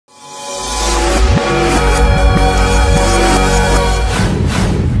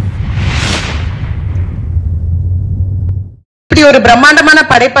இப்படி ஒரு பிரம்மாண்டமான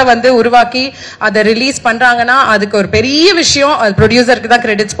படைப்பை வந்து உருவாக்கி அதை ரிலீஸ் பண்றாங்கன்னா அதுக்கு ஒரு பெரிய விஷயம். அது ப்ரொடியூசருக்கு தான்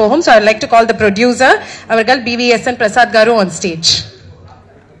கிரெடிட்ஸ் போகும். So I'd like to call the producer அவர்கள் BVSN Prasad garu on stage.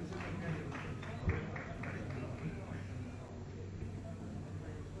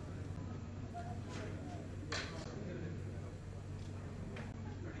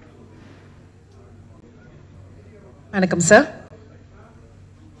 வணக்கம் சார்.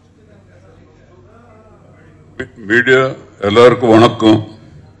 மீடியா எல்லாருக்கும் வணக்கம்.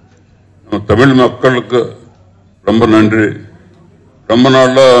 நம்ம தமிழ் மக்களுக்கு ரொம்ப நன்றி. ரொம்ப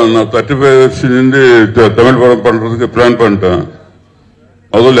நாளா நான் 35 வருஷம் நின்று தமிழ் படம் பண்றதுக்கு பிளான் பண்ணிட்டேன்.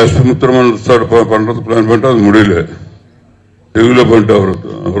 முதல்ல சமுத்திரம் சார் பண்றதுக்கு பிளான் பண்ணிட்டேன், அது முடியல. தெலுங்குல பண்ணிட்டேன்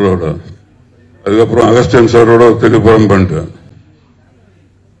அவரோட. அதுக்கப்புறம் அகஸ்டியன் சாரோட தெலுங்கு படம் பண்ணிட்டேன்.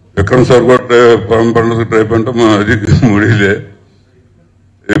 விக்ரம் சார் கூட படம் பண்றதுக்கு ட்ரை பண்ணிட்டோம், அதுக்கு முடியல.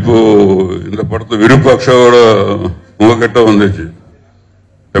 இப்போ இந்த படத்தை விருப்பாட்சாவோட உங்ககிட்ட வந்துச்சு.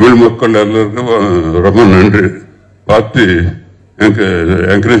 தமிழ் மக்கள் எல்லாருக்கும் ரொம்ப நன்றி. பார்த்து எனக்கு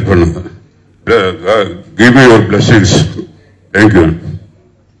என்கரேஜ் பண்ணுங்க. Give me your blessings. Thank you.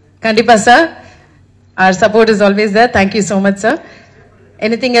 கண்டிப்பா sir. Our support is always there. Thank you so much, sir.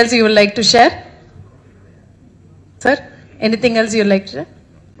 Anything else you would like to share? Sir, anything else you would like to share?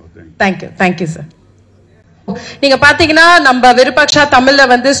 Thank you sir. நீங்க பாத்தீங்கன்னா நம்ம விருபாக்ஷா தமிழ்ல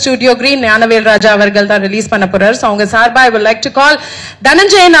வந்து studio green Gnanavel ராஜா அவர்கள் தான் release பண்ண போறாரு. So அவங்க சார்பா I would like to call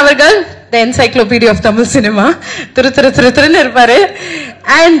Dhananjayan அவர்கள், the encyclopedia of Tamil cinema, திருன்னு இருப்பாரு.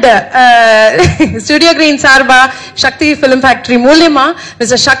 And ஸ்டுடியோ கிரீன் சார்பா சக்தி பிலிம் ஃபேக்டரி மூலமா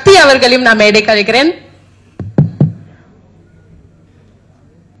மிஸ்டர் சக்தி அவர்களையும் நான் மேடை கழிக்கிறேன்.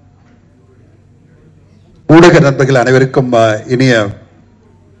 ஊடக நண்பர்கள் அனைவருக்கும் இனிய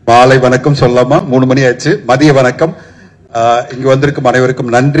மாலை வணக்கம் சொல்லலாமா? 3 மணி ஆச்சு. மதிய வணக்கம். இங்க வந்திருக்கும்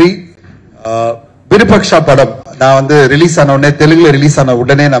அனைவருக்கும் நன்றி. விருபாக்ஷா படம் நான் வந்து ரிலீஸ் ஆன உடனே, தெலுங்குல ரிலீஸ் ஆன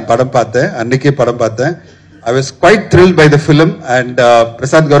உடனே நான் படம் பார்த்தேன். அன்னைக்கே படம் பார்த்தேன். I was quite thrilled by the film and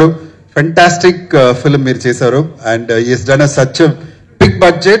Prasad garu fantastic film meer chesaru and he has done such a big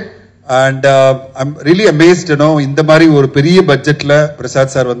budget and I'm really amazed, you know, இந்த மாதிரி ஒரு பெரிய பட்ஜெட்ல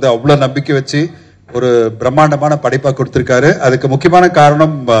பிரசாத் சார் வந்து அவ்வளவு நம்பிக்கை வச்சு ஒரு பிரம்மாண்டமான படைப்பா கொடுத்திருக்காரு. அதுக்கு முக்கியமான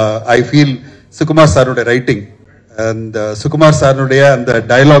காரணம் ஐ ஃபீல் சுகுமார் சாருடைய ரைட்டிங் and சுகுமார் சாருடைய அந்த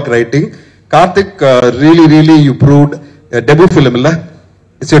dialogue writing. Karthik really you proved a debut film இல்ல?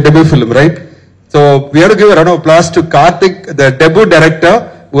 It's your debut film, right? So we have to give a round of applause to Karthik, the debut director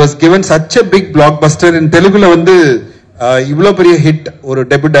who was given such a big blockbuster in Teluguல வந்து இவ்வளவு பெரிய hit ஒரு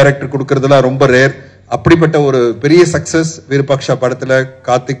debut director கொடுக்கறதுலாம் ரொம்ப rare. அப்படிப்பட்ட ஒரு பெரிய success Virupaksha படத்துல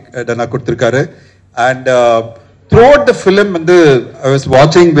கார்த்திக் டனா கொடுத்திருக்காரு. And throughout the film I was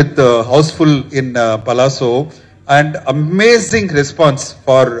watching with houseful in Palazzo and amazing response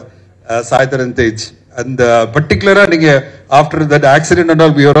for Sai Dharam Tej. And particularly after that accident and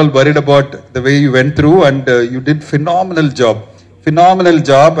all, we were all worried about the way you went through and you did phenomenal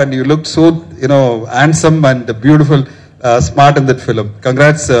job and you looked so, you know, handsome and beautiful, smart in that film.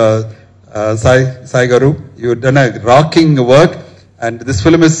 Congrats Sai garu, you've done a rocking work. And this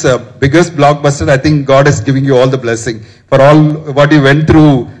film is biggest blockbuster. I think God is giving you all the blessing for all what you went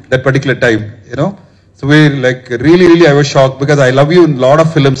through that particular time, you know. So we like really I was shocked because I love you in a lot of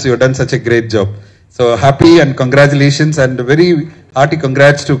films. You have done such a great job. So happy and congratulations and very hearty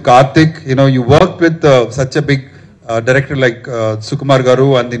congrats to Karthik. You know, you worked with such a big director like Sukumar garu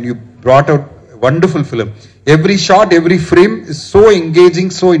and then you brought out a wonderful film. Every shot, every frame is so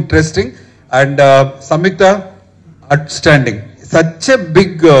engaging, so interesting. And Samyuktha, outstanding. Such a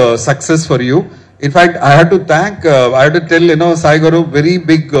big success for you. In fact, I had to tell, you know, Sai garu, very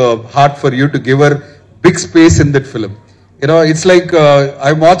big heart for you to give her big space in that film. You know, it's like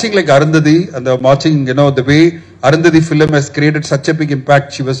I'm watching like Arundhati and I'm watching, you know, the way Arundhati film has created such a big impact.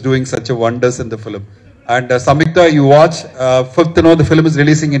 She was doing such a wonders in the film. And Samyuktha, you watch 5th, you know, the film is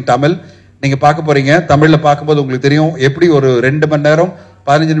releasing in Tamil. நீங்க பார்க்க போறீங்க. தமிழ்ல பார்க்கும்போது உங்களுக்கு தெரியும் எப்படி ஒரு 2 மணி நேரம்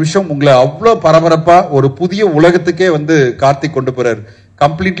 15 நிமிஷம் உங்களை அவ்வளவு பரபரப்பா ஒரு புதிய உலகத்துக்கே வந்து கார்த்திக் கொண்டு போறாரு.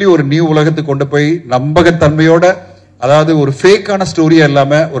 கம்ப்ளீட்லி ஒரு நியூ உலகத்துக்கு கொண்டு போய் நம்பகத்தன்மையோட, அதாவது ஒரு ஃபேக்கான ஸ்டோரியா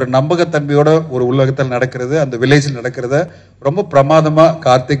இல்லாம ஒரு நம்பகத்தன்மையோட ஒரு உலகத்தில் நடக்கிறது, அந்த வில்லேஜில் நடக்கிறத ரொம்ப பிரமாதமா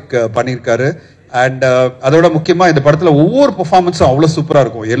கார்த்திக் பண்ணியிருக்காரு. அண்ட் அதோட முக்கியமா இந்த படத்துல ஒவ்வொரு பெர்ஃபார்மன்ஸும் அவ்வளவு சூப்பரா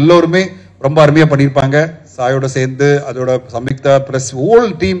இருக்கும். எல்லோருமே ரொம்ப அருமையா பண்ணியிருப்பாங்க. சாயோட சேர்ந்து அதோட Samyuktha press whole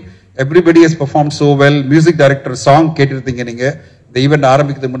team everybody has performed so well. Music director song கேட்டிருந்தீங்க நீங்க. இந்த ஈவெண்ட்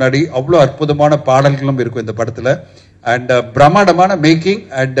ஆரம்பிக்கிறதுக்கு முன்னாடி அவ்வளோ அற்புதமான பாடல்களும் இருக்கும் இந்த படத்துல. அண்ட் பிரமாதமான மேக்கிங்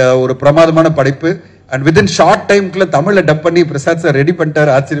அண்ட் ஒரு பிரமாதமான படைப்பு. அண்ட் வித்தின் ஷார்ட் டைம்குள்ள தமிழ்ல டப் பண்ணி பிரசாத் சார் ரெடி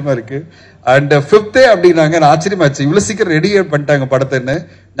பண்ணிட்டாரு. ஆச்சரியமா இருக்கு. அண்ட் 5th அப்படின்னாங்க, ஆச்சரியமாச்சு இவ்வளவு சீக்கிரம் ரெடி பண்ணிட்டாங்க படத்தைன்னு.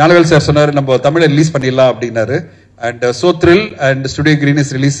 ஞானவேல் சார் சொன்னாரு நம்ம தமிழை ரிலீஸ் பண்ணிடலாம் அப்படின்னாரு. and so thrilled, and Studio Green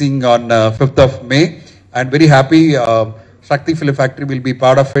is releasing on 5th of May, and very happy Shakti Film Factory will be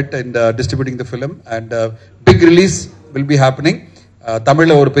part of it and distributing the film, and big release will be happening.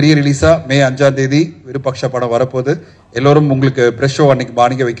 தமிழ்ல ஒரு பெரிய ரிலீஸா மே 5ஆம் தேதி விருப்பக்ஷ படம் வரப்போகுது. எல்லோரும் உங்களுக்கு brush show அன்னைக்கு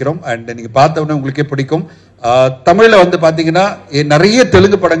மார்னிங் வைக்கிறோம், அண்ட் நீங்க பார்த்த உடனே உங்களுக்கே பிடிக்கும். தமிழ்ல வந்து பாத்தீங்கன்னா நிறைய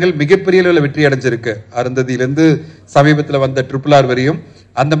தெலுங்கு படங்கள் மிகப்பெரிய அளவில் வெற்றி அடைஞ்சிருக்கு. அருந்ததியிலிருந்து சமீபத்தில் வந்த RRR வரையும்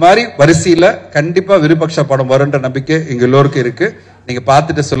அந்த மாதிரி வரிசையில கண்டிப்பா விருப்பக்ஷ படம் வரும்ன்ற நம்பிக்கை எங்க எல்லோருக்கும் இருக்கு. நீங்க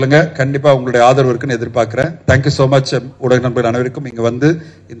பார்த்துட்டு சொல்லுங்க, கண்டிப்பா உங்களுடைய ஆதரவு இருக்குன்னு எதிர்பார்க்கிறேன். தேங்க்யூ சோ மச் ஊடக நண்பர்கள் அனைவருக்கும் இங்க வந்து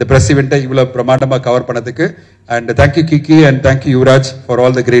இந்த பிரஸ் ஈவெண்ட்டை இவ்வளவு பிரமாண்டமா கவர் பண்ணதுக்கு. And thank you Kiki and thank you Yuvraj for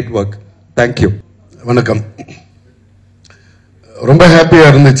all the great work. Thank you. வணக்கம். ரொம்ப ஹாப்பியா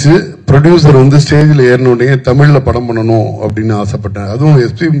இருந்துச்சு. ப்ரொடியூசர் வந்து ஸ்டேஜில் ஏறினோடனே தமிழ்ல படம் பண்ணணும் அப்படின்னு ஆசைப்பட்டேன். அதுவும்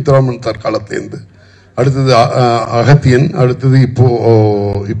எஸ்பி முத்துராமன் சார் காலத்திலேருந்து. அடுத்தது அகத்தியன், அடுத்தது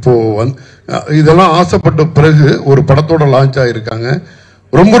இப்போ இதெல்லாம் ஆசைப்பட்ட பிறகு ஒரு படத்தோட லான்ச் ஆகிருக்காங்க.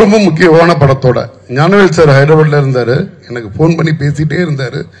 ரொம்ப ரொம்ப முக்கியமான படத்தோட. ஞானவேல் சார் ஹைதராபாத்ல இருந்தாரு, எனக்கு போன் பண்ணி பேசிட்டே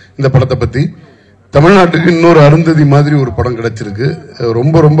இருந்தாரு இந்த படத்தை பத்தி. தமிழ்நாட்டுக்கு இன்னொரு அருந்ததி மாதிரி ஒரு படம் கிடைச்சிருக்கு.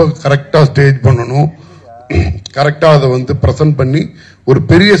 ரொம்ப ரொம்ப கரெக்டா ஸ்டேஜ் பண்ணணும், கரெக்டா அதை வந்து பிரசன்ட் பண்ணி ஒரு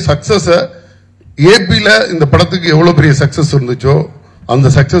பெரிய சக்சஸ ஏபியில இந்த படத்துக்கு எவ்வளவு பெரிய சக்சஸ் இருந்துச்சோ அந்த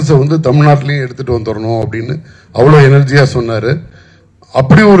சக்சஸ வந்து தமிழ்நாட்டிலையும் எடுத்துட்டு வந்துடணும் அப்படின்னு அவ்வளவு எனர்ஜியா சொன்னாரு.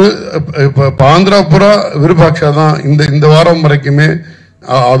 அப்படி ஒரு இப்ப ஆந்திரா புறா விருபாக்ஷா தான் இந்த வாரம் வரைக்குமே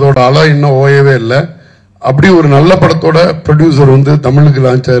அதோட அலை இன்னும் ஓயவே இல்லை. அப்படி ஒரு நல்ல படத்தோட ப்ரொடியூசர் வந்து தமிழுக்கு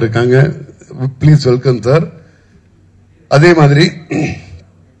லான்ச் ஆயிருக்காங்க. Please welcome sir. அதே மாதிரி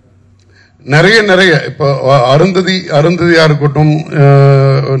நிறைய இப்போ அருந்ததியா இருக்கட்டும்,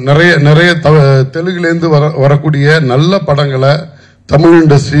 நிறைய தெலுங்குலேருந்து வரக்கூடிய நல்ல படங்களை தமிழ்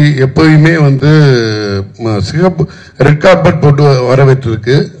இண்டஸ்ட்ரி எப்பயுமே வந்து சிகப்பு ரெட் கார்பெட் போட்டு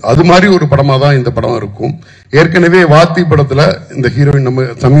வரவேற்றிருக்கு. அது மாதிரி ஒரு படமா தான் இந்த படம் இருக்கும். ஏற்கனவே வாத்தி படத்துல இந்த ஹீரோயின் நம்ம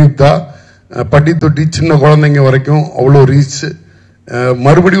சம்யுக்தா பட்டி தொட்டி சின்ன குழந்தைங்க வரைக்கும் அவ்வளோ ரீச்.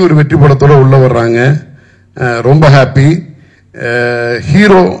 மறுபடியும் ஒரு வெற்றி படத்தோட உள்ள வர்றாங்க. ரொம்ப ஹாப்பி.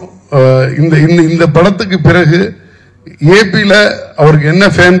 ஹீரோ இந்த படத்துக்கு பிறகு ஏபியில அவருக்கு என்ன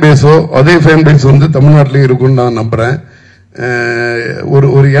ஃபேன் பேஸோ அதே ஃபேன் பேஸ் வந்து தமிழ்நாட்டிலேயே இருக்கும்னு நான் நம்புறேன்.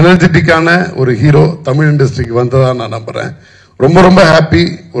 ஒரு எனர்ஜெட்டிக்கான ஒரு ஹீரோ தமிழ் இண்டஸ்ட்ரிக்கு வந்ததா நான் நம்புறேன். ரொம்ப ரொம்ப ஹாப்பி.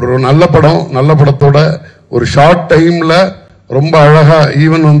 ஒரு நல்ல படம், நல்ல படத்தோட ஒரு ஷார்ட் டைம்ல ரொம்ப அழகா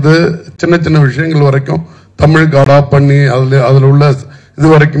ஈவன் வந்து சின்ன சின்ன விஷயங்கள் வரைக்கும் தமிழ் காடா பண்ணி அதுல உள்ள இது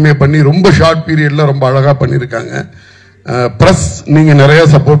வரைக்குமே பண்ணி ரொம்ப ஷார்ட் பீரியட்ல ரொம்ப அழகா பண்ணியிருக்காங்க. பிரஸ் நீங்க நிறைய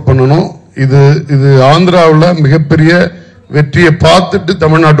சப்போர்ட் பண்ணணும். இது ஆந்திராவில் மிகப்பெரிய வெற்றியை பார்த்துட்டு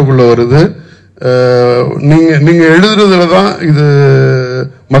தமிழ்நாட்டுக்குள்ள வருது. நீங்க எழுதுறதுல தான் இது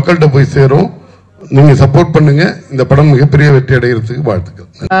மக்கள்கிட்ட போய் சேரும். நீங்க சப்போர்ட் பண்ணுங்க. இந்த படம் மிகப்பெரிய வெற்றி அடைகிறதுக்கு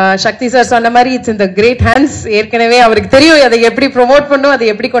வாழ்த்துக்கள். சக்தி சார் சொன்ன மாதிரி it's in the great hands. ஏற்கனவே அவருக்கு தெரியும் அதை எப்படி ப்ரோமோட் பண்ணும், அதை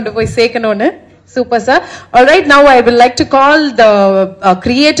எப்படி கொண்டு போய் சேர்க்கணும்னு. Super sir. All right, now I would like to call the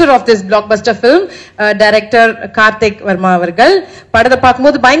creator of this blockbuster film, director Karthik Varma avargal. படத்தை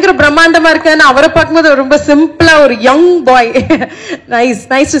பார்க்கும்போது பயங்கர பிரம்மாண்டமா இருக்கான்னு அவரை பார்க்கும்போது ரொம்ப சிம்பிளா ஒரு young boy.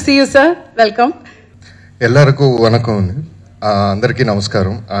 Nice to see you sir. Welcome. எல்லாருக்கும் வணக்கம். అందరికీ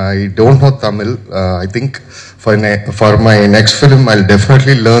నమస్కారం. I don't know Tamil. I think for my next film I'll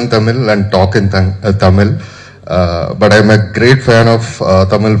definitely learn Tamil and talk in Tamil. But I'm a great fan of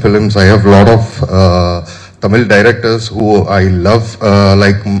Tamil films. I have a lot of Tamil directors who I love,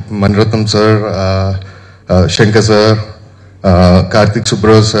 like Maniratham sir, Shankar sir, Karthik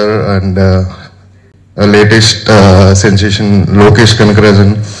Subrah sir, and latest sensation Lokesh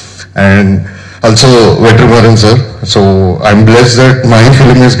Kanakarajan, and also Virupaksha sir. So I'm blessed that my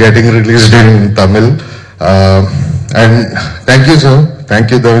film is getting released in Tamil. And thank you sir.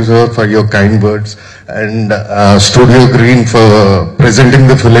 Thank you Dandu sir for your kind words, and Studio Green for presenting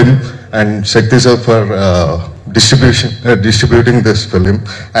the film, and Shakti sir for distributing this film.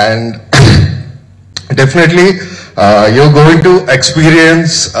 And definitely you're going to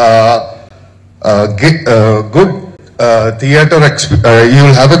experience good theater. You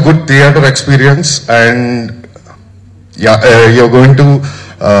will have a good theater experience, and yeah, you're going to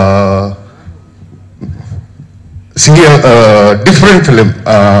see a different film,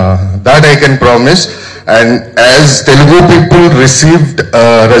 that I can promise. And as Telugu people received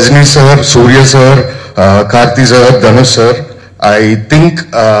Rajni sir, Surya sir, Karthi sir, Dandu sir, I think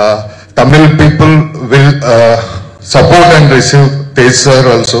Tamil people will support and receive Tej sir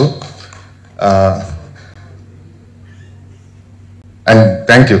also. And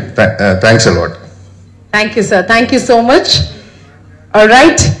thank you. Thanks a lot. Thank you sir. Thank you so much. All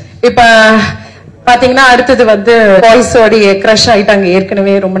right. இப்ப பாத்தீங்கன்னா அடுத்தது வந்து பாய்ஸோடைய crush ஆயிட்டாங்க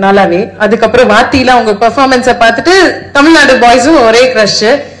ஏற்கனவே ரொம்ப நாளாவே. அதுக்கப்புறம் வாத்தியில அவங்க பெர்ஃபார்மன்ஸை பார்த்துட்டு தமிழ்நாடு பாய்ஸும் ஒரே கிரஷ்.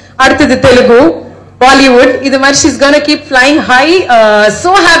 அடுத்தது தெலுங்கு, பாலிவுட், இது மாதிரி she's gonna keep flying high.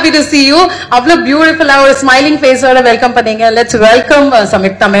 So happy to see you. அவ்வளவு பியூட்டிஃபுல்லா ஒரு ஸ்மைலிங் ஃபேஸோட வெல்கம் பண்ணீங்க. Let's welcome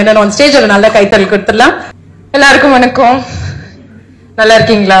Samyuktha Menon on stage. ஒரு நல்ல கைத்தறல் கொடுத்துடலாம். எல்லாருக்கும் வணக்கம். நல்லா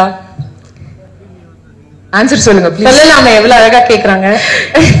இருக்கீங்களா? ஆன்சர் சொல்லுங்க ப்ளீஸ். சொல்லலாமா? எவ்வளவு அழகா கேக்குறாங்க.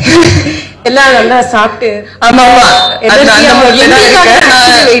 எல்லாம் நல்லா சாப்பிட்டு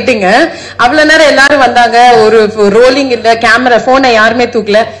வெயிட்டிங்க. அவ்வளவு நேரம் எல்லாரும் வந்தாங்க. ஒரு ரோலிங் இல்ல, கேமரா போனை யாருமே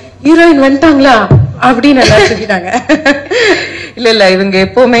தூக்கல. ஹீரோயின் வந்துட்டாங்களா அப்படின்னு எல்லாரும் தூக்கிட்டாங்க. இல்ல இவங்க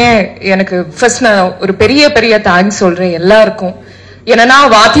எப்பவுமே எனக்கு ஃபர்ஸ்ட் நான் ஒரு பெரிய பெரிய தேங்க்ஸ் சொல்றேன் எல்லாருக்கும். ஏன்னா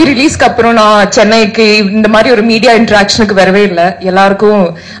வாத்தி ரிலீஸ்க்கு அப்புறம் நான் சென்னைக்கு இந்த மாதிரி ஒரு மீடியா இன்டராக்ஷனுக்கு வரவே இல்லை. எல்லாருக்கும்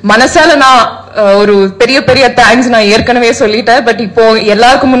மனசால நான் ஒரு பெரிய பெரிய தேங்க்ஸ் நான் ஏற்கனவே சொல்லிட்டேன். பட் இப்போ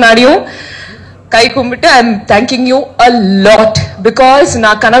எல்லாருக்கும் முன்னாடியும் கை கும்பிட்டு I am thanking you a lot. Because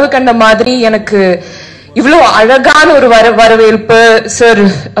நான் கனவு கண்ட மாதிரி எனக்கு இவ்வளவு அழகான ஒரு வரவேற்பு. சார்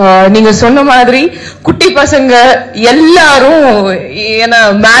நீங்க சொன்ன மாதிரி குட்டி பசங்க எல்லாரும் என்ன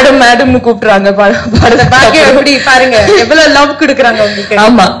மேடம் மேடம்னு கூப்பிடுறாங்க. பாருங்க எவ்வளவு லவ் கொடுக்குறாங்க உங்களுக்கு.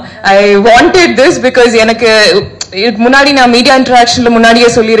 ஆமா, ஐ வாண்டட் திஸ் பிகாஸ் எனக்கு முன்னாடி நான் மீடியா இன்டராக்ஷன்ல முன்னாடியே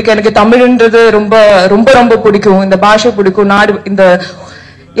சொல்லியிருக்கேன். எனக்கு தமிழ்ன்றது ரொம்ப ரொம்ப ரொம்ப பிடிக்கும். இந்த பாஷை பிடிக்கும், நாடு இந்த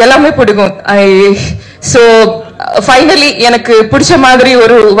எல்லாமே பிடிக்கும். சோ ஃபைனலி எனக்கு பிடிச்ச மாதிரி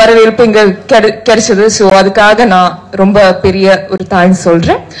ஒரு வரவேற்பு இங்க கிடைச்சது. சோ அதுக்காக நான் ரொம்ப பெரிய ஒரு தேங்க்ஸ்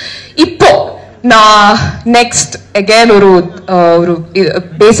சொல்றேன். இப்போ நான் நெக்ஸ்ட் அகைன் ஒரு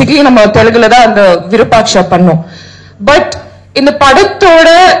பேசிக்கலி நம்ம தெலுங்குல தான் அந்த விருப்பாக்ஷா பண்ணோம். பட் இந்த படத்தோட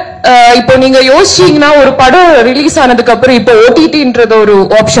இப்போ நீங்க யோசிச்சீங்கன்னா ஒரு படம் ரிலீஸ் ஆனதுக்கு அப்புறம் இப்போ ஓடிடின்றது ஒரு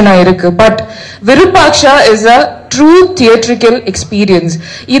ஆப்ஷனா இருக்கு. But Virupaksha is a true theatrical experience.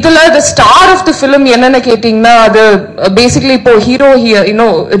 இதுல த ஸ்டார் ஆஃப் த பிலிம் என்னன்னு கேட்டீங்கன்னா அது பேசிக்கலி இப்போ ஹீரோ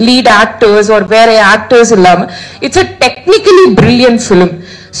லீட் ஆக்டர்ஸ் ஒரு வேற ஆக்டர்ஸ் இல்லாம it's a technically brilliant film.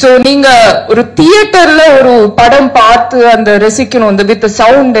 So நீங்க ஒரு தியேட்டர்ல ஒரு படம் பார்த்து அந்த ரசிக்கணும், இந்த வித்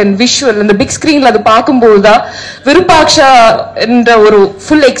சவுண்ட் அண்ட் விஷுவல் இந்த பிக் ஸ்கிரீன்ல அது பார்க்கும்போதுதான் விருப்பாக்ஷா என்ற ஒரு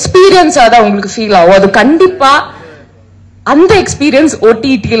ஃபுல் எக்ஸ்பீரியன்ஸா தான் உங்களுக்கு ஃபீல் ஆகும். அது கண்டிப்பா அந்த எக்ஸ்பீரியன்ஸ்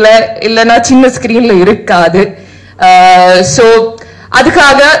ஓடிடில இல்லைன்னா சின்ன ஸ்கிரீன்ல இருக்காது. சோ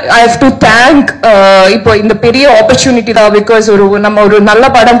அதுக்காக ஐ ஹவ் டு தேங்க் இப்போ இந்த பெரிய ஆப்பர்ச்சுனிட்டி தான். பிகாஸ் நம்ம ஒரு நல்ல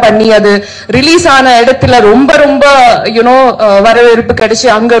படம் பண்ணி அது ரிலீஸ் ஆன இடத்துல ரொம்ப ரொம்ப வரவேற்பு கிடைச்சு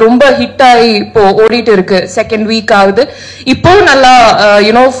அங்க ரொம்ப ஹிட் ஆகி இப்போ ஓடிட்டு இருக்கு. செகண்ட் வீக் ஆகுது, இப்போ நல்லா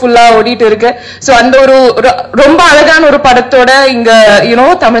ஃபுல்லா ஓடிட்டு இருக்கு. சோ அந்த ஒரு ரொம்ப அழகான ஒரு படத்தோட இங்க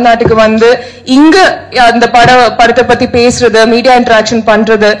தமிழ்நாட்டுக்கு வந்து இங்க அந்த படத்தை பத்தி பேசுறது, மீடியா இன்டராக்ஷன்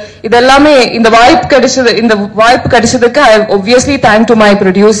பண்றது, இதெல்லாமே இந்த வாய்ப்பு கிடைச்சதுக்கு ஐ obviously thank to my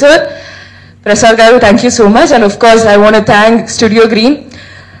producer Prasad Garu, thank you so much. And of course I want to thank Studio Green.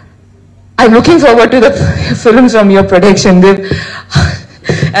 I'm looking forward to the films from your production. They're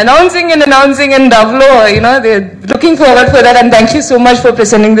announcing and avlo they're looking forward for that. And thank you so much for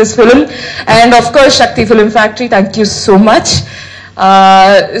presenting this film. And of course Shakti Film Factory, thank you so much.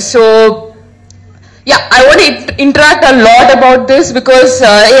 So yeah, I want to interact a lot about this because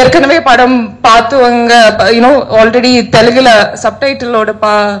ஏற்கனவே படம் பார்த்தவங்க already தெலுங்குல சப்டைட்டிலோட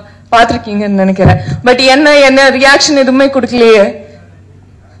பார்த்திருக்கீங்கன்னு நினைக்கிறேன். But என்ன reaction எதுவுமே கொடுக்கலையே.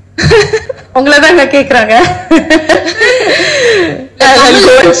 உங்களதாங்க கேக்குறாங்க.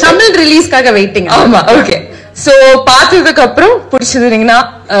 Tamil ரிலீஸ்க்காக waiting. ஆமா, ஓகே. சோ பார்த்ததுக்கு அப்புறம் பிடிச்சதுங்கன்னா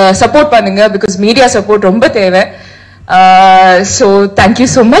சப்போர்ட் பண்ணுங்க. பிகாஸ் மீடியா சப்போர்ட் ரொம்ப தேவை. So thank you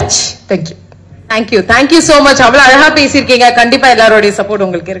so much. Thank you. Thank you so much. அவ்வளவு அழகா பேசியிருக்கீங்க. கண்டிப்பா எல்லாரோட சப்போர்ட்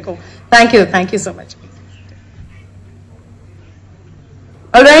உங்களுக்கு இருக்கும். Thank you so much.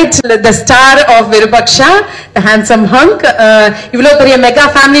 Alright, the star of Virupaksha, the handsome hunk, இவ்வளவு பெரிய மெகா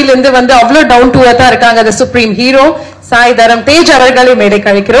ஃபேமிலில இருந்து வந்து அவ்வளவு டவுன் டு எர்த்தா இருக்காங்க. the supreme hero Sai Dharam Tej அவர்களை மேடை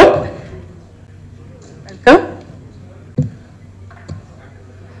கழிக்கிறோம்.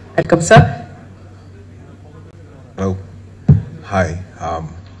 Welcome sir. ஹலோ, ஹாய்,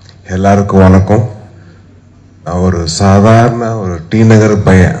 எல்லாருக்கும் வணக்கம். நான் ஒரு சாதாரண ஒரு டி நகர்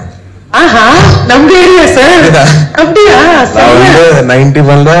பையன். ஆஹா, நம்ம ஏரியா சார். அப்படியா? நான் வந்து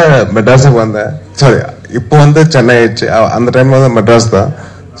 91ல மெட்ராஸுக்கு வந்தேன். சாரி, இப்போ வந்து சென்னை ஆயிடுச்சு. அந்த டைம்ல வந்து மெட்ராஸ் தான்.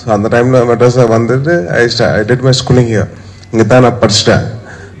 ஸோ அந்த டைம்ல மெட்ராஸ் வந்துட்டு I did my schooling here. இங்க தான் நான் படிச்சிட்டேன்.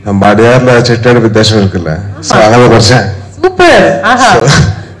 நம்ம அடையாறுல செட்டியாடு வித்தியாசம் இருக்குல்ல, ஸோ அங்கே படிச்சேன். சூப்பர். ஆஹா,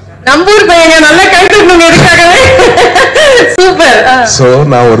 நம்பூர் பையங்க நல்லா கைத்தட்டணும் எதுக்காகவே. சூப்பர். ஸோ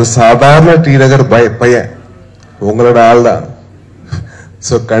நான் ஒரு சாதாரண டி நகர் பையன், உங்களோட ஆள் தான்.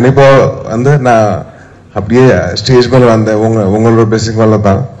 ஸோ கண்டிப்பா வந்து நான் அப்படியே ஸ்டேஜ் மேல வந்தேன் உங்களோட பேசிக் மேல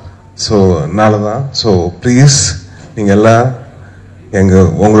தான். ஸோ அதனாலதான் ஸோ ப்ளீஸ் நீங்க எல்லாம்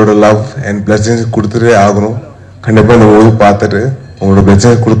உங்களோட லவ் அண்ட் பிளஸிங்ஸ் கொடுத்துட்டே ஆகணும். கண்டிப்பா இந்த மூவி பார்த்துட்டு உங்களோட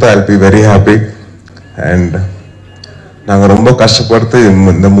பிளஸிங்ஸ் கொடுத்தா I be very happy. And நாங்க ரொம்ப கஷ்டப்பட்டு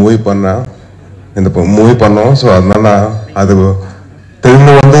இந்த மூவி பண்ணோம். ஸோ அதனால அது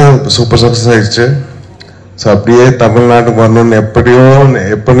தெலுங்கு வந்து சூப்பர் சக்சஸ் ஆயிடுச்சு. ஸோ அப்படியே தமிழ்நாட்டுக்கு வரணும்னு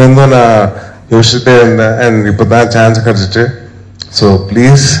எப்படிருந்தோ நான் யோசிச்சுட்டே இருந்தேன். அண்ட் இப்போதான் சான்ஸ் கிடைச்சிச்சு. ஸோ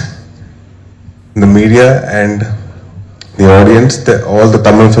ப்ளீஸ் இந்த media and the audience, all the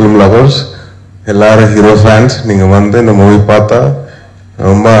Tamil film lovers, எல்லாரும் ஹீரோ ஃபேன்ஸ், நீங்க வந்து இந்த மூவி பார்த்தா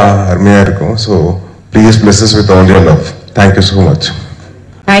ரொம்ப அருமையா இருக்கும். So please plus us with all your love. Thank you so much.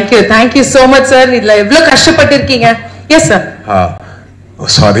 Thank you so much sir. இதுல எவ்வளவு கஷ்டப்பட்டு இருக்கீங்க. Yes sir.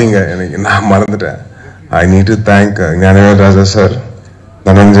 சாரிங்க, எனக்கு நான் மறந்துட்டேன். I need to thank Gnanavel Raja sir,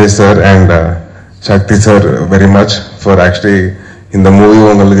 Dhananjay sir and Shakti sir very much for actually இந்த movie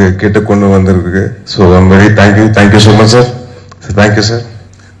உங்களுக்கு கேட்டு கொண்டு வந்திருக்கு. So I'm very thank you so much sir. Thank you sir.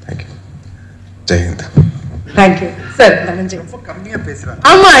 Thank you. Jai Hind. Thank you sir. ரொம்ப கம்மியா பேசுறாங்க.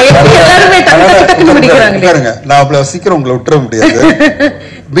 ஆமா, எல்லாரும் டக்கு முடிக்கறாங்க. நான் அவ்வளவு சீக்கிரம் உங்களை விட்டுற முடியாது.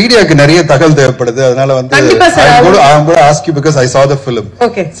 மீடியாக்கு நிறைய தகவல் தேவைப்படுது. அதனால வந்து I'm going to ask you because I saw the film.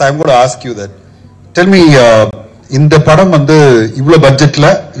 Okay. So I'm going to ask you that. Tell me, இந்த படம் வந்து இவ்வளவு பட்ஜெட்ல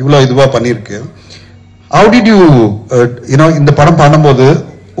இவ்வளவு இதுவா பண்ணிருக்கு. How did you இந்த படம் பண்ணும்போது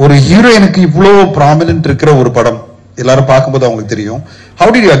ஒரு ஹீரோயினுக்கு இவ்வளவு ப்ராமினன்ட் இருக்கிற ஒரு படம் எல்லாரும் பார்க்கும்போது அவங்களுக்கு தெரியும். How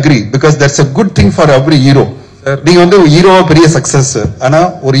did you agree? Because that's a good thing for every hero. நீங்க வந்து ஹீரோவா பெரிய சக்சஸ், ஆனா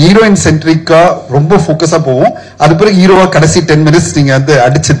ஒரு ஹீரோயின் சென்ட்ரிக்கா ரொம்ப போக்கஸா போவோம். அது பிறகு ஹீரோவா கடைசி 10 minutes நீங்க வந்து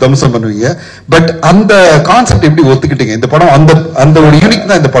அடிச்சு தம்சம் பண்ணுவீங்க. பட் அந்த கான்செப்ட் எப்படி ஒத்துக்கிட்டீங்க? இந்த படம் அந்த ஒரு யூனிக்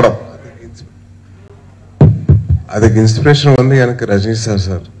தான் இந்த படம். அதுக்கு இன்ஸ்பிரேஷன் வந்து எனக்கு ரஜினி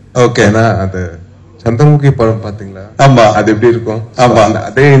சார். ஓகே. ஏன்னா அது சந்திரமுகி படம் பாத்தீங்களா? ஆமா. அது எப்படி இருக்கும்? ஆமா,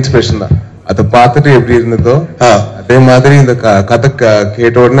 அதே இன்ஸ்பிரேஷன் தான். அதை பார்த்துட்டு எப்படி இருந்ததோ அதே மாதிரி இந்த கதை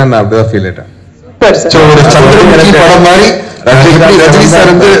கேட்ட உடனே நான் அப்படிதான் ஃபீல் ஆயிட்டேன். ஒரு சந்திரமுகி படம் மாதிரி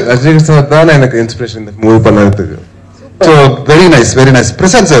ரஜினி சார் தான் எனக்கு இன்ஸ்பிரேஷன் இந்த மூவி பண்ணதுக்கு. So very nice, very nice.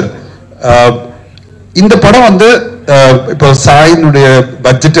 Prashanth sir, இந்த படம் வந்து இப்போ சாயினுடைய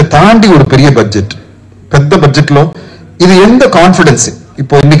பட்ஜெட்டை தாண்டி ஒரு பெரிய பட்ஜெட், பெரிய பட்ஜெட்ல இது எந்த கான்ஃபிடன்ஸ்?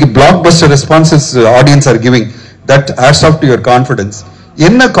 இப்போ இன்னைக்கு black Bastar responses audience are giving, that adds up to your confidence.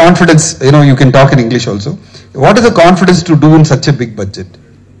 என்ன confidence? you can talk in English also. What is the confidence to do in such a big budget?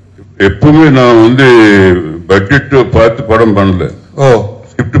 எப்பவுமே நான் வந்து பட்ஜெட் பார்த்து படம் பண்ணல.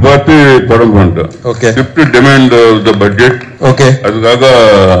 Script பார்த்து படம் பண்ணிட்டேன். ஓகே. ஸ்கிரிப்ட் டிமாண்ட் த பட்ஜெட். ஓகே. அதுக்காக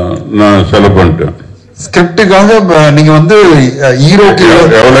நான் செலவு பண்ணிட்டேன். ஸ்கிரிப்டுக்காக நீங்க வந்து ஹீரோக்கு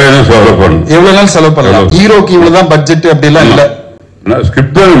எவ்வளவு செலவு பண்ணணும், எவ்வளவு நாள் செலவு பண்ணலாம். ஹீரோக்கு இவ்வளவுதான் பட்ஜெட் அப்படிலாம் இல்ல.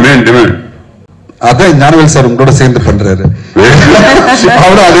 ஸ்கிரிப்ட் தான் மெயின் டிமாண்ட். அதான் ஞானவேல் சார் உங்களோட சேர்ந்து பண்றாரு.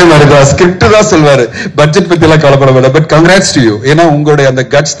 அவரும் அதே மாதிரிதான் ஸ்கிரிப்ட் தான் சொல்வாரு, பட்ஜெட் பத்தி எல்லாம் கவலைப்பட வேண்டாம். But congrats to you. ஏன்னா உங்களுடைய அந்த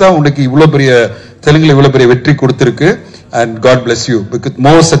கட்ஸ் தான் உங்களுக்கு இவ்வளவு பெரிய தெலுங்குல இவ்வளவு பெரிய வெற்றி கொடுத்திருக்கு. And God bless you with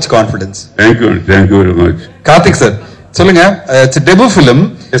more such confidence. Thank you very much. Karthik sir, சொல்லுங்க, it's a debut film.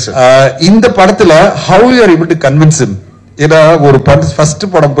 Yes sir. இந்த படத்துல how you are able to convince him? ஏன்னா ஒரு ஃபர்ஸ்ட்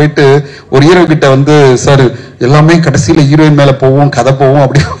படம் போயிட்டு ஒரு ஹீரோ கிட்ட வந்து சார் எல்லாமே கடைசியில ஹீரோயின் மேல போவோம், கதை போவோம்,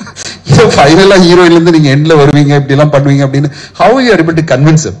 அப்படி ஃபைனலா ஹீரோயின்ல இருந்து நீங்க எண்ட்ல வருவீங்க, இப்படி எல்லாம் பண்ணுவீங்க அப்படின்னு how you are able to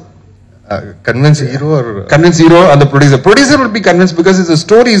convince him? Convince hero or convince hero and the producer will be convinced because the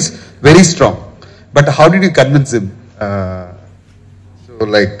story is very strong. But how did you convince him? So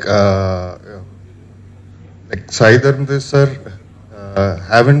like Sai Dharam Tej sir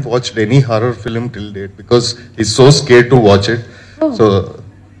haven't watched any horror film till date because he's so scared to watch it. So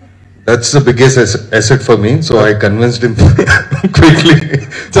that's the biggest asset for me. So I convinced him quickly.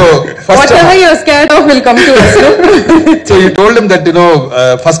 So whatever you're scared of will come to us. So you told him that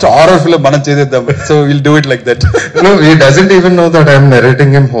first horror film manachedam, so we'll do it like that. No, he doesn't even know that I'm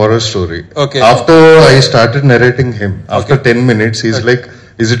narrating him horror story. Okay. After I started narrating him, after 10 minutes, he's like,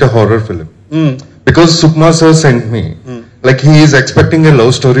 "Is it a horror film?" Because Sukumar sir sent me. Like he is expecting a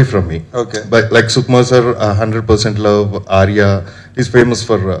love story from me. Okay. But like Sukumar sir, 100% love. Arya is famous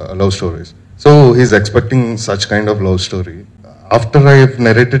for love stories. So he's expecting such kind of love story. After I have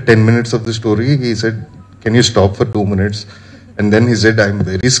narrated 10 minutes of the story, he said, "Can you stop for 2 minutes?" And then he said, "I'm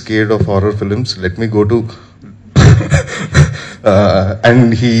very scared of horror films. Let me go to." And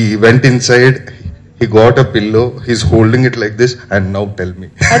he went inside. He got a pillow. He's holding it like this, and now tell me.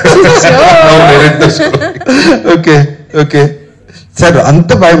 Now narrate the story. Okay. Sir,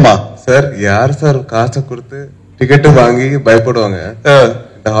 anta bayama. Sir, yaar sir, kaasa kurte ticket vaangi பயப்படுவாங்க.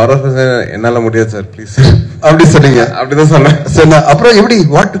 இந்த horror என்னால முடியாது sir, please. அப்படி சொன்னீங்க? அப்படிதான் சொன்னேன். சொன்ன அப்புறம் எப்படி,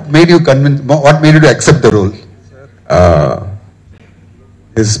 what made you convince, what made you to accept the role?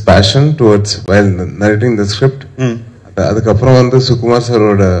 his passion towards while narrating the script. அதுக்கப்புறம் வந்து சுகுமார்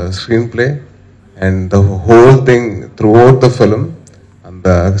சாரோட screen play and the whole thing through out the film அந்த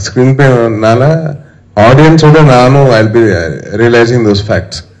ஸ்க்ரீன் பிளேனால ஆடியன்ஸோட நானும் I P realising those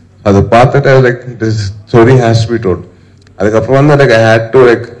facts. அதை பார்த்துட்டு like this story has to be told. அதுக்கப்புறம் வந்து like I had to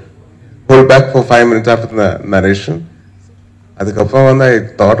like hold back for 5 minutes after the narration. அதுக்கப்புறம் வந்து I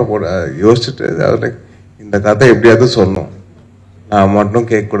thought about யோசிச்சுட்டு லைக் இந்த கதை எப்படியாவது சொல்லணும், நான் மட்டும்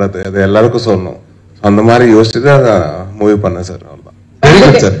கேட்கக்கூடாது, அது எல்லாருக்கும் சொல்லணும். அந்த மாதிரி யோசிச்சுட்டு அதை மூவி பண்ணேன் சார். அவ்வளோதான். Very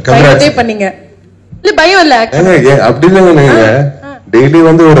good sir. கங்க்ராட்ஸ். பண்ணீங்க இல்ல பயம் இல்ல அப்படி இல்லைங்க. நீங்க டெய்லி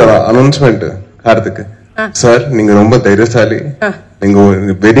வந்து ஒரு அனௌன்ஸ்மெண்ட் கார்த்திக் சார், நீங்க ரொம்ப தைரியசாலி, நீங்க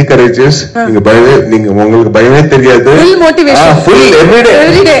வெரி கரேஜியஸ், நீங்க உங்களுக்கு பயமே தெரியாது, ஃபுல்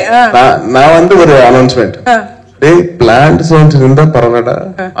எவ்ரிடே. நான் வந்து ஒரு அனௌன்ஸ்மெண்ட், டேய் பிளான்ட் சோன்ஸ் இருந்தா பரவாயில்லடா,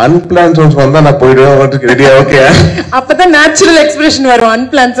 அன்பிளான் சோன்ஸ் வந்தா நான் போயிடுவேன் ரெடியா, ஓகே. அப்பதான் நேச்சுரல் எக்ஸ்பிரஷன் வரும்.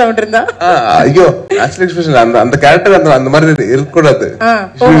 அன்பிளான் சவுண்ட் இருந்தா ஐயோ நேச்சுரல் எக்ஸ்பிரஷன் அந்த கேரக்டர் அந்த மாதிரி இருக்கக்கூடாது.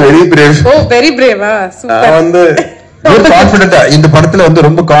 Very brave. ஓ வெரி பிரேவா. நான் வந்து கான்பிடென்டா இந்த படத்துல வந்து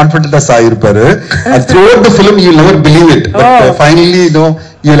ரொம்ப கான்பிடென்டா சாய் இருப்பாரு. throughout the film you will never believe it, but finally you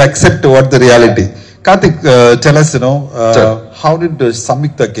will accept what the reality. Karthik, tell us how did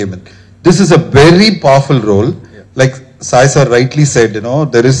Samyuktha came in? This is a very powerful role. Like Sai sir rightly said,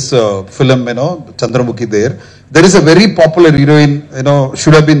 there is a film, Chandramukhi there. There is a very popular heroine,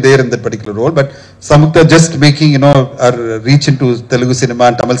 should have been there in that particular role, but Samyuktha just making, her reach into Telugu cinema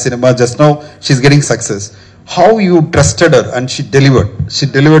and Tamil cinema, just now she's getting success. How you trusted her and she delivered. She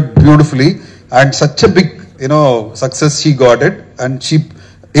delivered beautifully and such a big, success she got it, and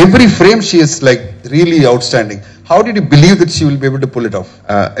every frame she is like really outstanding. How did you believe that she will be able to pull it off?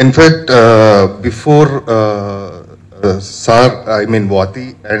 In fact, before Sar, I mean Vati,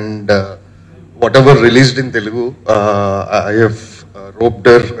 and whatever released in Telugu, I have roped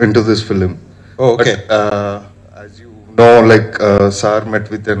her into this film. Oh, okay. But, as you know, like Sar met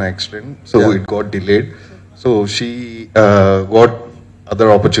with an accident, so it got delayed. So she got other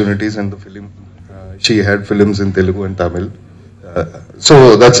opportunities in the film. She had films in Telugu and Tamil. So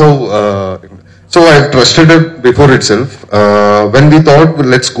that's how. So I trusted it before itself. When we thought, well,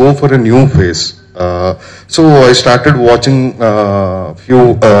 let's go for a new phase. So I started watching few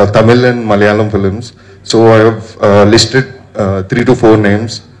Tamil and Malayalam films. So I have listed 3 to 4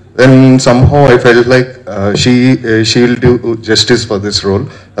 names. Then somehow I felt like she'll do justice for this role.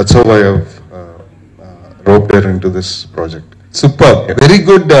 That's how I have roped her into this project. Super. Very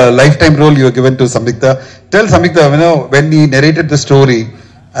good lifetime role you were given to Samyuktha. Tell Samyuktha, when he narrated the story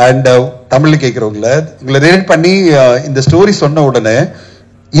and தமிழ்ல கேக்குறவங்கள உங்களை rate பண்ணி இந்த story சொன்ன உடனே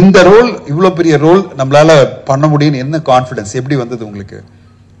இந்த role இவ்வளவு பெரிய role நம்மளால பண்ண முடியும்னு என்ன கான்ஃபிடன்ஸ் எப்படி வந்தது உங்களுக்கு?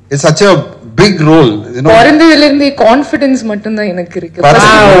 It's such a big role, பிறந்ததுல இருந்து கான்ஃபிடன்ஸ் மட்டும் தான் எனக்கு இருக்கு.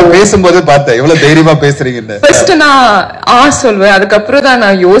 பேசும்போது பார்த்தேன் எவ்வளவு தைரியமா பேசுறீங்கன்னு. ஃபர்ஸ்ட் நான் சொல்வேன், அதுக்கப்புறம் தான்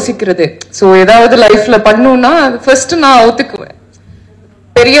நான் யோசிக்கிறது. சோ ஏதாவது லைஃப்ல பண்ணணும்னா ஃபர்ஸ்ட் நான் ஒத்துக்குவேன்.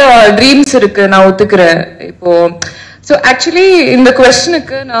 பெரிய ட்ரீம்ஸ் இருக்கு, நான் ஒத்துக்கிறேன். இப்போ சோ ஆக்சுவலி இந்த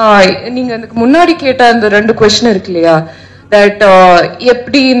கொஸ்டினுக்கு நான் நீங்க அதுக்கு முன்னாடி கேட்ட அந்த 2 கொஸ்டின் இருக்கு இல்லையா, தட்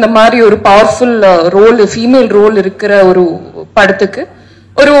எப்படி இந்த மாதிரி ஒரு பவர்ஃபுல் ரோல், ஃபீமேல் ரோல் இருக்கிற ஒரு படத்துக்கு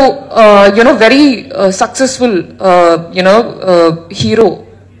ஒரு வெரி சக்சஸ்ஃபுல் ஹீரோ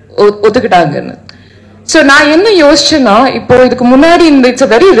ஒத்துக்கிட்டாங்கன்னு. ஸோ நான் என்ன யோசிச்சேன்னா, இப்போ இதுக்கு முன்னாடி it's a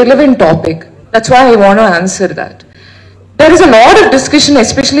very relevant topic. That's why I want to answer that. There is a lot of discussion,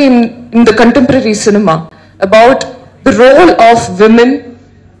 especially in the contemporary cinema, about the role of women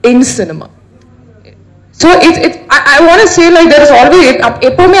in cinema. So I want to say like there is always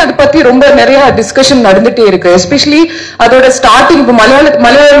எப்பவுமே அதை பத்தி ரொம்ப நிறைய discussion நடந்துட்டே இருக்கு. Especially அதோட starting இப்போ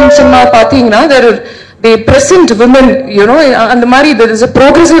Malayalam cinema பாத்தீங்கன்னா they present women, அந்த மாதிரி there is a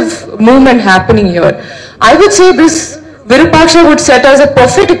progressive movement happening here. I would say this Virupaksha would set as a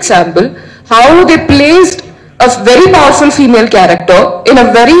perfect example how they placed a very powerful female character in a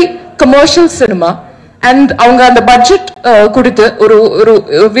very commercial cinema, and avanga and the budget kuduthu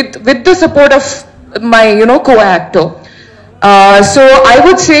with the support of my co-actor. So I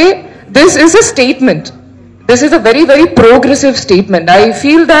would say this is a statement. This is a very very progressive statement. I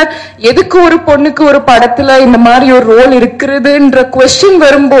feel that edukku oru ponnukku oru padathila indha mari or role irukkrudundra question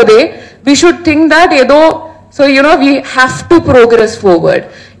varumbode we should think that edo, so we have to progress forward.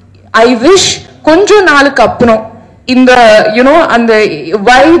 I wish konjo naalukku appuram இந்த அந்த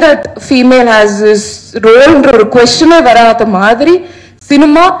why that female has this role ன்ற ஒரு question வராத மாதிரி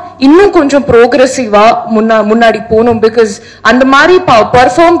cinema இன்னும் கொஞ்சம் ப்ரோக்ரெசிவா முன்னாடி போணும். பிகாஸ் அந்த மாதிரி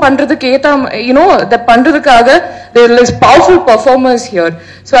பெர்ஃபார்ம் பண்றதுக்கு ஏத்த that பண்றதுக்காக there is powerful performers here.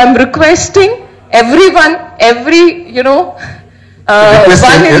 So I'm requesting everyone,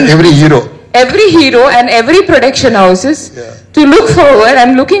 every hero and every production houses to look forward.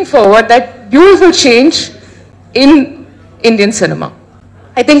 I'm looking forward that beautiful change in Indian cinema.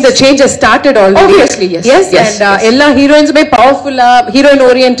 I think the change has started already. Obviously, yes. And எல்லா ஹீரோயின்ஸுமே பவர்ஃபுல்லா heroine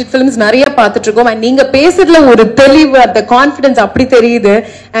oriented films நிறைய பார்த்துட்டு இருக்கோம். And நீங்க பேசுறதுல ஒரு தெளிவு, அந்த கான்ஃபிடன்ஸ் அப்படி தெரியுது.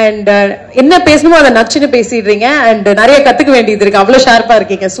 அண்ட் என்ன பேசணுமோ அதை நச்சுன்னு பேசிடுறீங்க. அண்ட் நிறைய கத்துக்க வேண்டியது இருக்கு. அவ்வளவு ஷார்ப்பா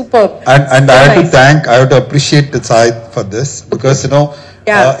இருக்கீங்க. Super. And I have to appreciate Sai for this because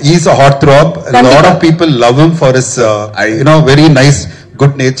he's a heartthrob. A lot of people love him for his very nice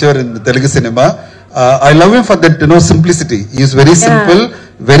good nature in the Telugu cinema. I love him for that simplicity. He is very simple,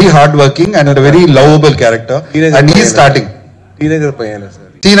 very hardworking and a very lovable character. And he is starting. Teenager payana sir.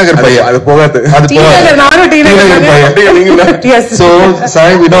 Teenager payana. Adu pogathu. Teenager naanu teenager payana. Yes. So Sai,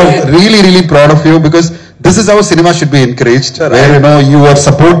 really proud of you because this is how cinema should be encouraged. Where you are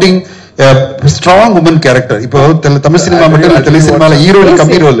supporting a strong woman character. Ipo Tamil cinema mattum Telugu cinema la hero ni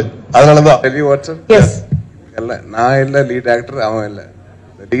kammi role. Adala da. Tell you what sir? Yes. Na illa lead actor, avan illa.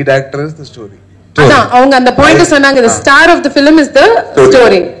 The lead actor is the story. அவங்க அந்த point சொன்னாங்க, the star of the film is the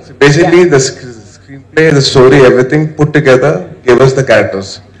story. So basically the screenplay, the story, everything put together gave us the characters.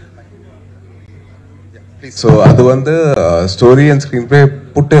 So adu vandu story and screenplay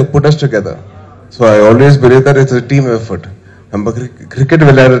put us together. So I always believe that it's a team effort. நம்ம cricket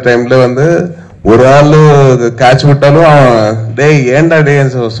விளையாடுற டைம்ல வந்து ஒரு ஆளு catch விட்டாலும் டேய் ஏண்டா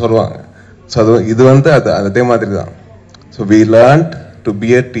டேன்னு சொல்லுவாங்க. ஸோ அது இது வந்து அதே மாதிரி தான். So we learned to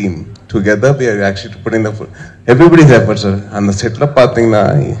be a team. Together we are actually putting the everybody's effort sir. அந்த செட்ல பாத்தீங்கன்னா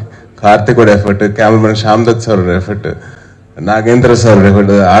கார்த்திகோட எஃபர்ட், கேமராமேன் ஷாம்தத் சாரோட எஃபர்ட், நாகேந்திர சாரோட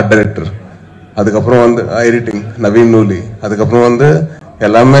எஃபர்ட், ஆர்ட் டைரக்டர், அதுக்கப்புறம் வந்து எடிட்டிங் நவீன் நூலி, அதுக்கப்புறம் வந்து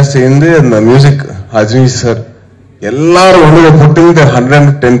எல்லாமே சேர்ந்து அந்த மியூசிக் அஜினி சார், எல்லாரும் வந்து போட்டு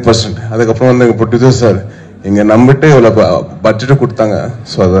 110%. அதுக்கப்புறம் வந்து எங்க ப்ரொடியூசர் சார் எங்க நம்பிட்டு இவ்வளவு பட்ஜெட் கொடுத்தாங்க.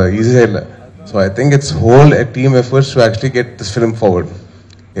 ஸோ அது ஈஸியா இல்லை. So I think it's whole a team efforts to actually get this film forward.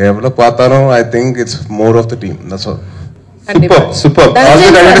 எவ்வளவு பார்த்தாலும் I think it's more of the team. That's all. Super. All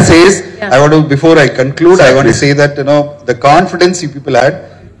that I want to say is, before I conclude, I want to say that the confidence you people had,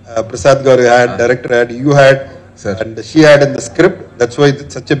 Prasad Garu had, director had, you had, and she had in the script. That's why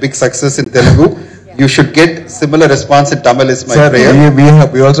it's such a big success in Telugu. You should get similar response in Tamil is my prayer.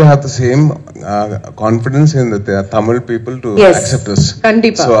 We also have the same confidence in the Tamil people to accept us.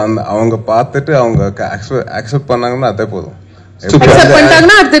 Kandipa. So அவங்க பார்த்துட்டு அவங்க accept பண்ணாங்கன்னா அதே போதும். Accept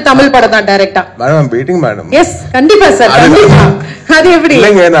பண்ணிட்டாங்கன்னா அடுத்து தமிழ் படம் தான் டைரக்டா. Madam I waiting madam. S கண்டிப்பா சார், கண்டிப்பா. அது எப்படி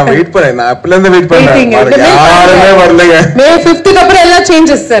இல்லங்க, நான் வெயிட் பண்ணேன். நான் அப்பல இருந்து வெயிட் பண்றேன். யாருமே வரலங்க. மே 5th க்கு அப்புறம் எல்லாம்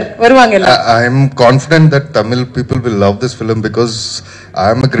சேஞ்சஸ் சார் வருவாங்க எல்லாம். I am confident that Tamil people will love this film because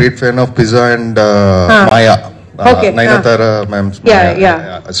I am a great fan of Pizza and Maya. Nainatara ma'am's Maya.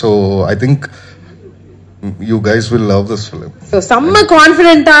 Yeah. So I think you guys will love this film. So செம்ம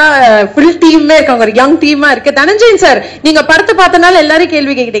கான்ஃபிடென்ட்டா full team இருக்காங்க, ஒரு young team இருக்கு. Dhananjayan sir, நீங்க படத்தை பார்த்தனால எல்லாரும்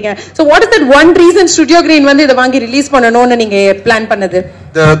கேள்வி கேக்குறீங்க. So what is that one reason Studio Green வந்து இத வாங்கி ரிலீஸ் பண்ணனும்னு நீங்க பிளான் பண்ணது?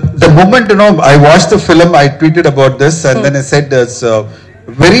 The moment I watched the film, I tweeted about this and then I said it's a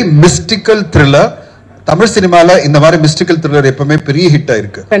very mystical thriller. Tamil சினிமால இந்த மாதிரி மிஸ்டிக்கல் த்ரில்லர் எப்பவுமே பெரிய ஹிட்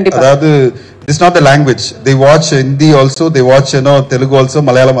ஆயிருக்கு. அதாவது it's not the language, they watch Hindi also, they watch Telugu also,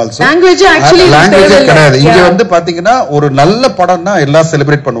 Malayalam also. Language actually கிடையாது. இங்க வந்து பாத்தீங்கன்னா ஒரு நல்ல படம்னா எல்லாம்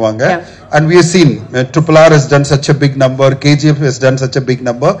செலிப்ரேட் பண்ணுவாங்க. And we have seen RRR has done such a big number, KGF has done such a big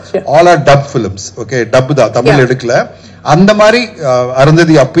number. All are dub films. Okay, dub தான், தமிழ் எடுக்கல. அந்த மாதிரி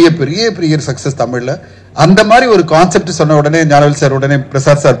அருந்ததி அப்பயே பெரிய சக்சஸ் தமிழ்ல. அந்த மாதிரி ஒரு கான்செப்ட் சொன்ன உடனே ஞானவேல் சார் உடனே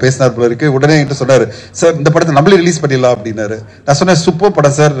பிரசாத் சார் பேசினார் போல இருக்கு. உடனே என்கிட்ட சொன்னாரு, சார் இந்த படத்தை நம்மளே ரிலீஸ் பண்ணிடலாம் அப்படின்னாரு. நான் சொன்னேன் சூப்பர்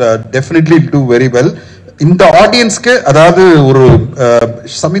படம் sir, definitely do very well. இந்த ஆடியன்ஸ்க்கு அதாவது ஒரு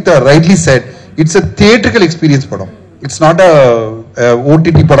Samyuktha rightly said, it's a theatrical experience படம். இட்ஸ் நாட்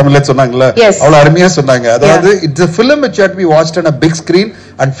ஓடிடி படம் இல்ல சொன்னாங்கல்ல, அவ்வளவு அருமையா சொன்னாங்க. அதாவது it's a film which had to be watched on a big screen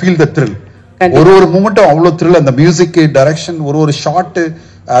and feel the thrill. ஒரு மூமெண்ட்டும் அவ்வளவு thrill. அந்த மியூசிக் டைரக்ஷன், ஒரு ஷாட்,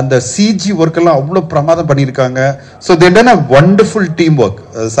 அந்த சிஜி ஒர்க் எல்லாம் அவ்வளவு பிரமாதம் பண்ணிருக்காங்க. So they done a wonderful teamwork.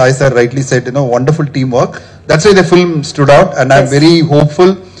 Sai sir rightly said, wonderful teamwork. That's why the film stood out and I'm very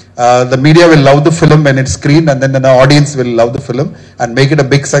hopeful the media will love the film when it's screened and then the audience will love the film and make it a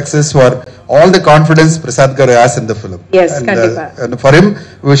big success for all the confidence Prasad Garu has in the film. Yes, and for him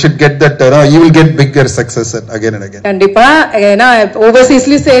we should get that he will get bigger success again and again. கண்டிப்பா. ஏனா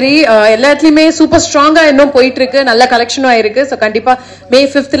ஓவர்சீஸ்லி சரி எல்லாத்துலயுமே super ஸ்ட்ராங்கா இன்னும் போயிட்டு இருக்கு, நல்ல கலெக்ஷனும் ஆயிருக்கு. சோ கண்டிப்பா மே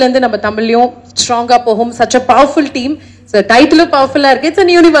 5th ல இருந்து நம்ம தமிழ்லயும் ஸ்ட்ராங்கா போகும். such a powerful team. So title powerful ஆ இருக்கு. It's a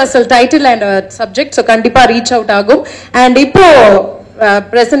universal title and subject. So கண்டிப்பா ரீச் அவுட் ஆகும். and இப்போ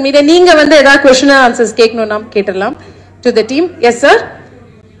present media நீங்க வந்து ஏதாவது question and answers கேட்கணும்னா கேட்டலாம் to the team. Yes sir.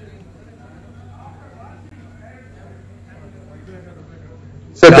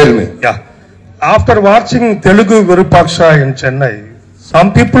 Sir, tell me. Yeah. After watching Telugu Virupaksha in Chennai, some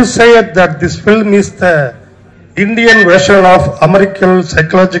people say that this film is the Indian version of American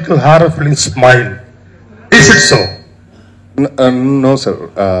psychological horror film Smile. Is it so? No, sir.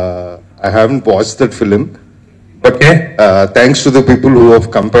 I haven't watched that film. But Okay. Thanks to the people who have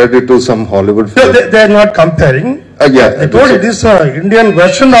compared it to some Hollywood No, film. they are not comparing. Yeah. They told it is an Indian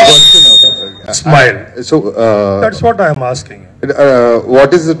version of Smile. So, That's what I am asking.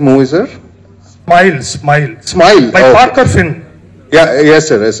 what is that movie, sir? Smile, Smile. Smile. By Oh. Parker Finn. Yeah, yes,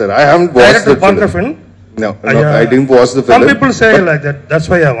 sir. Yes, sir. I haven't watched Director that Parker film. Finn. No, I didn't watch the film. Some people say like that. That's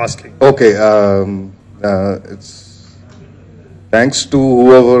why I am asking. Okay. It's thanks to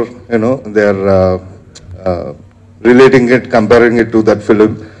whoever they're relating it, comparing it to that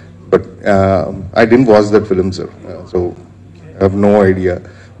film. But I didn't watch that film, sir. So I have no idea.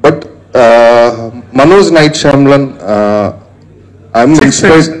 But Manoj Night Shyamalan, I'm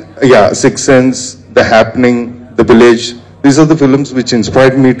inspired. Yeah, Sixth Sense, The Happening, The Village. These are the films which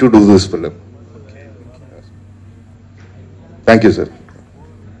inspired me to do this film. Thank you, sir.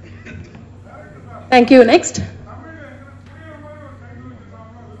 Thank you. Next.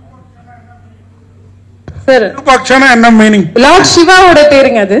 Sir, விருபாக்ஷனா என்ன meaning? Lord Shiva ஓட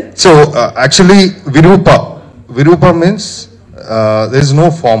பேருங்க அது. So actually, Virupa means there is no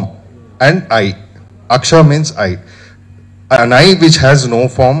form, and I. Aksha means I. An I which has no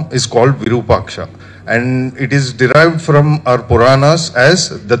form is called Virupaksha, and it is derived from our Puranas as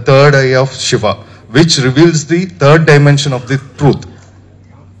the third eye of Shiva, which reveals the third dimension of the truth.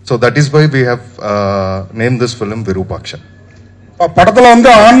 So that is why we have named this film Virupaksha. படத்துல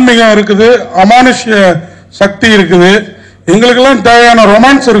ஆன்மீகம் இருக்குது, அமானுஷ்ய சக்தி இருக்குது, எங்களுக்கெல்லாம் தேவையான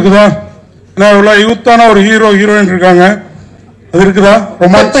romance இருக்குதா? இவ்வளவு யூத்தான ஒரு ஹீரோ ஹீரோயின் இருக்காங்க, அது இருக்குதா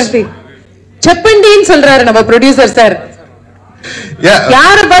ரொமான்ஸ்? செப்பண்டின்னு சொல்றாரு நம்ம ப்ரொடியூசர் சார்.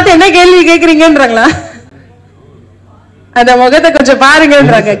 யார பார்த்து என்ன கேள்வி கேக்குறீங்கன்றாங்களா? அந்த முகத்தை கொஞ்சம்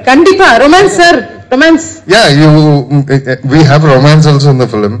பாருங்கன்றாங்க. கண்டிப்பா romance sir, romance. Yeah, we have romance also in the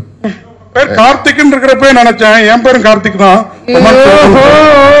film. பேர் கார்த்திக்னு இருக்கிறப்ப நினைச்சேன், என் பேரும் கார்த்திக் தான்.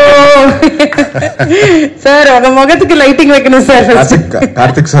 சார் உங்க முகத்துக்கு லைட்டிங் வைக்கணும் சார்.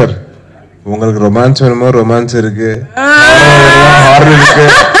 கார்த்திக் சார், உங்களுக்கு ரொமான்ஸ் வேணுமோ ரொமான்ஸ் இருக்கு, ஹாரர் இருக்கு,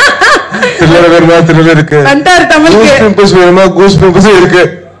 த்ரில்லர் வேணுமா த்ரில்லர் இருக்கு, கூஸ் பிம்பல்ஸ் வேணுமா கூஸ் பிம்பல்ஸ் இருக்கு.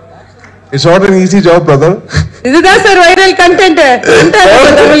 It's not an easy job brother. இதுதான் சார் வைரல் கண்டென்ட்.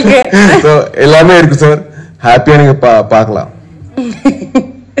 சோ எல்லாமே இருக்கு சார், ஹாப்பியா நீங்க பார்க்கலாம்.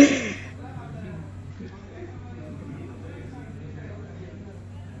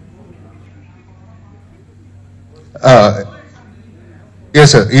 Yes,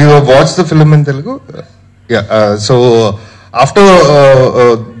 sir. You have watched the film in Telugu? Yeah. So after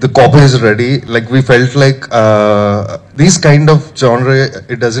the copy is ready, like we felt like this kind of genre,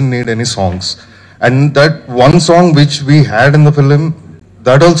 it doesn't need any songs, and that one song which we had in the film,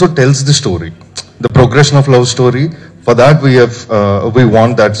 that also tells the story, the progression of love story. For that we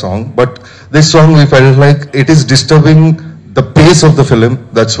want that song, but this song we felt like it is disturbing the pace of the film.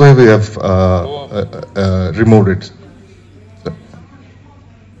 That's why we have removed it.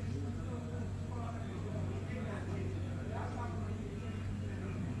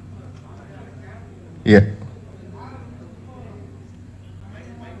 Yeah.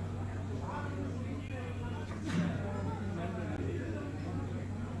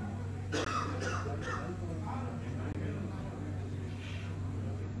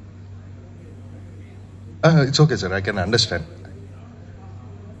 It's okay, sir. I can understand.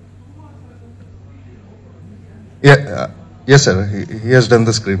 Yeah. Yes, sir. He has done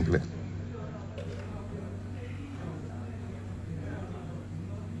the screenplay.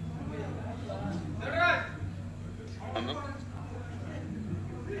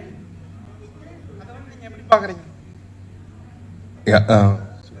 Yeah.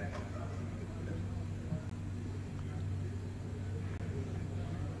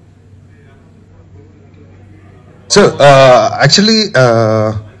 So actually,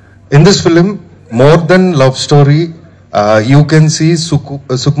 in this film, more than love story, you can see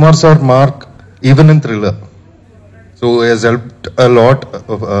Sukumar sir mark even in thriller. So he has helped a lot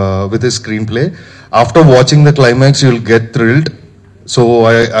with his screenplay. After watching the climax, you'll get thrilled. So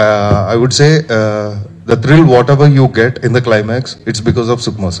I would say the thrill, whatever you get in the climax, it's because of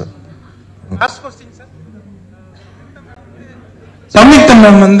Sukumar sir. Samyuktha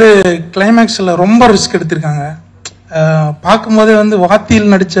ma'am கிளைமேக்ஸ்ல ரொம்ப risk எடுத்திருக்காங்க. பார்க்கும்போதே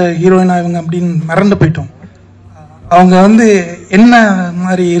வாத்தியில் நடிச்ச ஹீரோயினா இவங்க அப்படின்னு மறந்து போயிட்டோம். அவங்க என்ன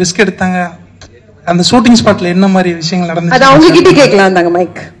மாதிரி ரிஸ்க் எடுத்தாங்க, அந்த ஷூட்டிங் ஸ்பாட்ல என்ன மாதிரி விஷயங்கள் நடந்துச்சு, அது அவங்க கிட்ட கேட்கலாம். தாங்க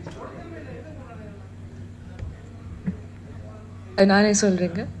மைக். நானே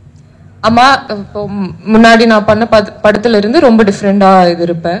சொல்றேங்க. அம்மா இப்போ முன்னாடி நான் பண்ண படத்துல இருந்து ரொம்ப டிஃப்ரெண்டா இது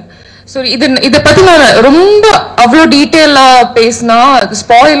இருப்பேன். ஸோ இதை பத்தி நான் ரொம்ப அவ்வளோ டீட்டெயிலா பேசினா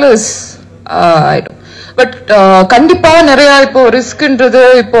ஸ்பாயிலர்ஸ் ஆயிடும். பட் கண்டிப்பா நிறைய இப்போ ரிஸ்க்ன்றது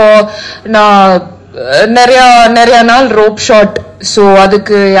இப்போ நான் நிறைய நாள் ரோப் ஷாட். ஸோ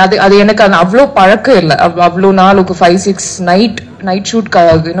அதுக்கு அது எனக்கு அவ்வளோ பழக்கம் இல்லை. அவ்வளோ நாளுக்கு 5-6 நைட் ஷூட்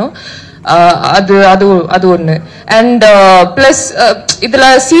யூனோ அது ஒண்ணு. அண்ட் பிளஸ் இதுல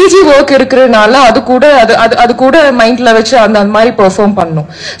சிஜி ஒர்க் இருக்கிறதுனால அது கூட மைண்ட்ல வச்சு அந்த மாதிரி பெர்ஃபார்ம் பண்ணும்.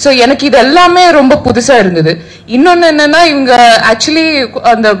 ஸோ எனக்கு இது எல்லாமே ரொம்ப புதுசா இருந்தது. இன்னொன்னு என்னன்னா இவங்க ஆக்சுவலி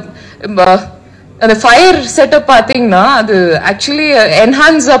அந்த ஃபயர் செட்டப் பாத்தீங்கன்னா அது ஆக்சுவலி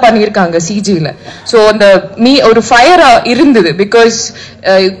என்ஹான்ஸா பண்ணியிருக்காங்க சிஜில. ஸோ அந்த ஒரு ஃபயர் இருந்தது. பிகாஸ்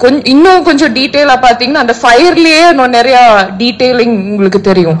இன்னும் கொஞ்சம் டீட்டெயிலா பாத்தீங்கன்னா அந்த ஃபயர்லயே நிறைய டீட்டெயிலிங் உங்களுக்கு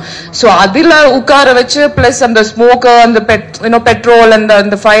தெரியும். ஸோ அதுல உட்கார வச்சு பிளஸ் அந்த ஸ்மோக் அந்த பெட்ரோல்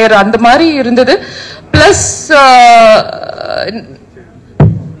அந்த ஃபயர் அந்த மாதிரி இருந்தது. பிளஸ்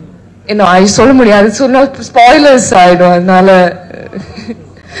இன்னும் சொல்ல முடியாது, சொன்ன ஸ்பாயிலர்ஸ் ஆயிடும். அதனால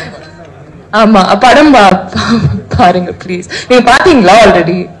ஆமா படம் பாருங்க ப்ளீஸ். நீங்க பாத்தீங்களா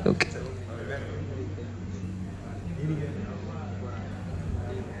ஆல்ரெடி? ஓகே.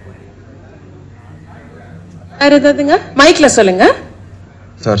 வேற ஏதாவதுங்க மைக்ல சொல்லுங்க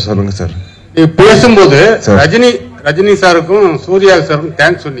சார். சொல்லுங்க சார். நீ பேசும்போது ரஜினி சாருக்கும் சூர்யா சாருக்கும்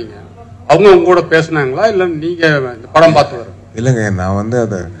தேங்க்ஸ் சொன்னீங்க. அவங்க உங்க கூட பேசினாங்களா இல்ல நீங்க படம் பார்த்து வர? இல்லைங்க, நான் வந்து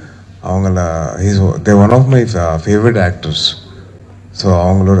அது அவங்கள தே one of my favourite actors. So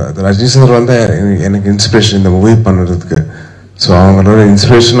அவங்களோட ரஜினி சார் வந்து எனக்கு இன்ஸ்பிரேஷன் இந்த மூவி பண்ணுறதுக்கு. ஸோ அவங்களோட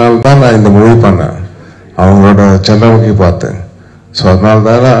இன்ஸ்பிரேஷனால் தான் நான் இந்த மூவி பண்ணேன். அவங்களோட சந்திரமுகி பார்த்தேன். ஸோ அதனால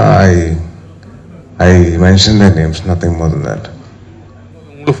தான் ஐ mention their names, nothing more than that.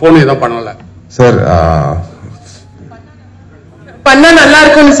 உங்களுக்கு ஃபோன் எதுவும் பண்ணல சார்? பண்ணா நல்லா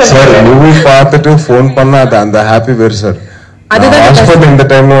இருக்கும்னு சார் மூவி பார்த்துட்டு ஃபோன் பண்ணா அந்த ஹாப்பி வேறு சார். ஹாஸ்பிட்டல் இந்த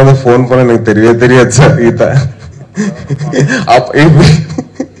டைம்ல வந்து ஃபோன் பண்ண எனக்கு தெரியாது சார்.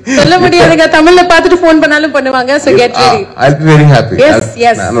 சொல்ல முடியாதுங்க. தமிழ்ல பார்த்துட்டு ஃபோன் பண்ணாலும் பண்ணுவாங்க. So get ready. I'll be very happy.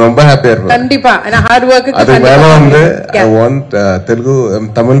 Yes. நான் ரொம்ப ஹாப்பியா இருப்பேன். கண்டிப்பா. நான் ஹார்ட் வர்க்கு அது மேல வந்து I want Telugu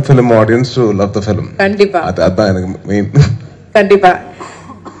Tamil film audience to love the film. கண்டிப்பா. அதான் எனக்கு மெயின். கண்டிப்பா.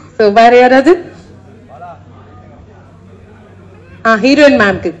 சோ வேற யாராவது? Heroine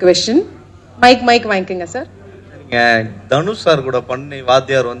மேம்க்கு question. மைக் வாங்கிக்கங்க சார். நீங்க தனுஷ் சார் கூட பண்ணி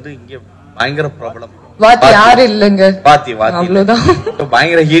வாத்தியார் வந்து இங்க பயங்கர ப்ராப்ளம். வாத்தி யாரு இல்லங்க, வாத்தி அவ்வளவுதான்.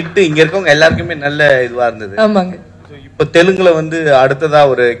 பயங்கர ஹிட். இங்க இருக்கவங்க எல்லாருக்குமே நல்ல இதுவா இருந்தது. ஆமாங்க. இப்ப தெலுங்குல வந்து அடுத்ததா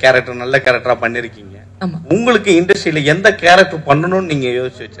ஒரு கேரக்டர் நல்ல கேரக்டரா பண்ணிருக்கீங்க. உங்களுக்கு இண்டஸ்ட்ரியில எந்த கேரக்டர் பண்ணணும்னு நீங்க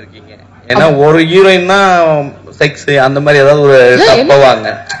யோசிச்சு வச்சிருக்கீங்க? ஏன்னா ஒரு ஹீரோயின்னா செக்ஸ் அந்த மாதிரி ஏதாவது ஒரு போவாங்க,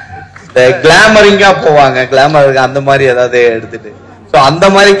 கிளாமரிங்கா போவாங்க, கிளாமர் அந்த மாதிரி ஏதாவது எடுத்துட்டு சோ அந்த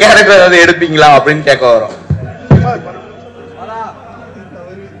மாதிரி கேரக்டர் ஏதாவது எடுப்பீங்களா அப்படின்னு கேட்க வரோம்.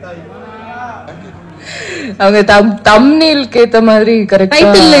 அவங்க தம்ப்நெயிலுக்கு ஏத்த மாதிரி கரெக்ட்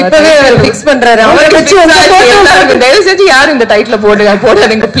டைட்டில் இப்பவே ஃபிக்ஸ் பண்றாரு. அவரை வச்சு தயவு செஞ்சு யாரும் இந்த டைட்டில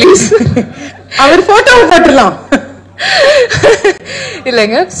போடாதீங்க ப்ளீஸ். அவர் போட்டோவை போட்டுடலாம்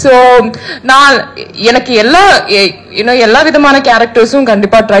இல்லைங்க. சோ நான் எனக்கு எல்லா விதமான கேரக்டர்ஸும்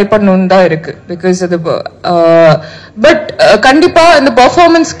கண்டிப்பா ட்ரை பண்ணணும்னு தான் இருக்கு. பிகாஸ் அது பட் கண்டிப்பா இந்த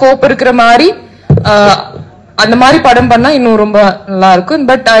பெர்ஃபார்மன்ஸ் ஸ்கோப் இருக்கிற மாதிரி அந்த மாதிரி படம் பண்ணா இன்னும் ரொம்ப நல்லா இருக்கும்.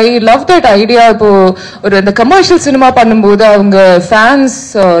 But I love that idea. இப்போ ஒரு இந்த கமர்ஷியல் சினிமா பண்ணும்போது அவங்க ஃபேன்ஸ்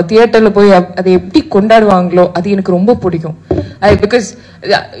தியேட்டர்ல போய் அதை எப்படி கொண்டாடுவாங்களோ அது எனக்கு ரொம்ப பிடிக்கும். பிகாஸ்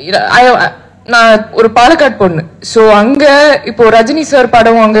நான் ஒரு பாலக்காடு பொண்ணு. சோ அங்க இப்போ ரஜினி சார்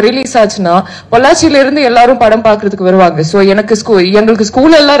படம் அங்க ரிலீஸ் ஆச்சுன்னா பொள்ளாச்சியில இருந்து எல்லாரும் படம் பாக்குறதுக்கு வருவாங்க. சோ எங்களுக்கு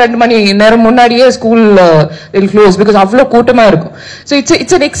ஸ்கூல் எல்லாம் 2 மணி நேரம் முன்னாடியே ஸ்கூல் க்ளோஸ். பிகாஸ் அவ்வளவு கூட்டமா இருக்கும். So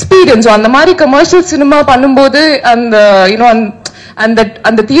it's an experience. அந்த மாதிரி கமர்ஷியல் சினிமா பண்ணும்போது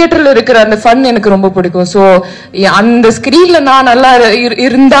அந்த தியேட்டர்ல இருக்கிற அந்த ஃபன் எனக்கு ரொம்ப பிடிக்கும். சோ அந்த ஸ்கிரீன்ல நான் நல்லா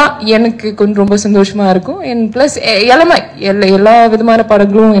இருந்தா எனக்கு கொஞ்சம் ரொம்ப சந்தோஷமா இருக்கும். பிளஸ் எல்லா விதமான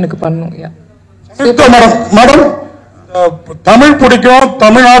படங்களும் எனக்கு பண்ணும். மேடம் தமிழ் பிடிக்கும்,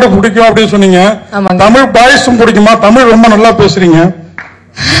 தமிழ்நாடு பிடிக்கும் அப்படின்னு சொன்னீங்க. தமிழ் பாய்ஸும் பிடிக்குமா? தமிழ் ரொம்ப நல்லா பேசுறீங்க.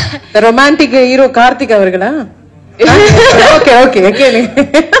 Romantic hero Karthik அவர்களா? Okay okay okay.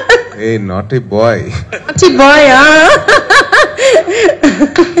 ஏய் நாட்டி பாய். நாட்டி பாய்.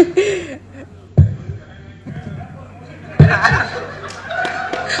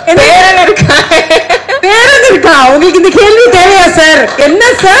 பேரன் இருக்கா உங்களுக்கு? இந்த கேள்வி தேவையா சார்? என்ன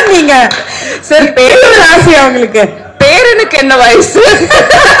சார் நீங்க சார் பேரன் ஆசையா உங்களுக்கு? பேரனுக்கு என்ன வயசு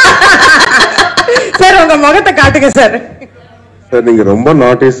சார்? உங்க முகத்தை காட்டுங்க சார். சார் நீங்க ரொம்ப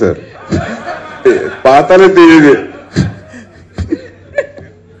நாட்டி சார், பார்த்தாலே தெரியுது.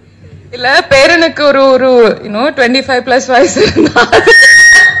 இல்ல பேரனுக்கு ஒரு ஒரு 25 பிளஸ் வயசு இருந்தா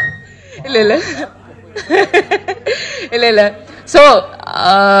இல்ல இல்ல இல்ல இல்ல சோ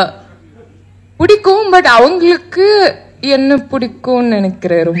பிடிக்கும் பட் அவங்களுக்கு என்ன பிடிக்கும்னு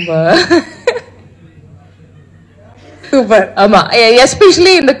நினைக்கிறேன் ரொம்ப சூப்பர். ஆமா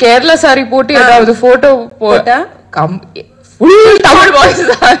எஸ்பெஷலி இந்த கேரளா சாரி போட்டு ஏதாவது போட்டோ போட்டா ஃபுல் தமிழ் வாய்ஸ்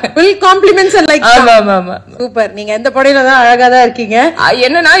தான் ஃபுல் காம்ப்ளிமெண்ட்ஸ் அண்ட் லைக் ஆமா ஆமா ஆமா சூப்பர். நீங்க எந்த படையில தான் அழகா தான் இருக்கீங்க.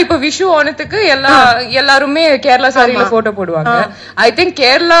 என்னன்னா இப்ப விஷு ஓணத்துக்கு எல்லாருமே கேரளா சாரியில போட்டோ போடுவாங்க. ஐ திங்க்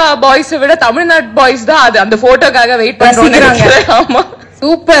கேரளா பாய்ஸ் விட தமிழ்நாடு பாய்ஸ் தான் அது அந்த போட்டோக்காக வெயிட் பண்றாங்க. ஆமா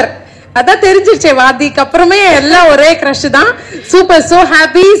சூப்பர். அதான் தெரிஞ்சிருச்சே வாதிக்கு அப்புறமே எல்லாம் ஒரே கிரஷ் தான். சூப்பர். So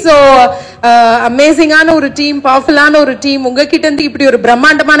happy. சோ அமேசிங்கான ஒரு டீம், பவர்ஃபுல்லான ஒரு டீம். உங்ககிட்ட இருந்து இப்படி ஒரு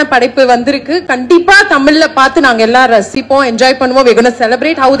பிரம்மாண்டமான படைப்பு வந்திருக்கு. கண்டிப்பா தமிழ்ல பார்த்து நாங்க எல்லாம் ரசிப்போம், என்ஜாய் பண்ணுவோம். we're going to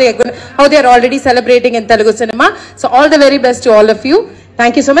celebrate how they are already celebrating in Telugu cinema. So all the very best to all of you.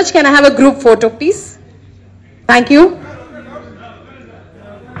 Thank you so much. Can I have a group photo please? Thank you.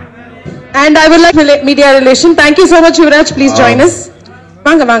 And I would like media relation. Thank you so much Yuvraj. Please join us.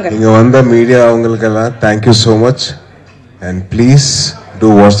 வாங்க வாங்க. இங்க வந்த media அவங்களுக்கெல்லாம் thank you so much and please do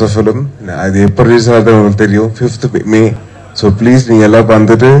watch the film. அது எப்போ release ஆகுது உங்களுக்கு தெரியும், 5th May. So please நீங்க எல்லாம்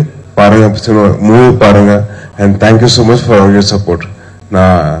வந்துட்டு பாருங்க, மூவி பாருங்க. And thank you so much for your support.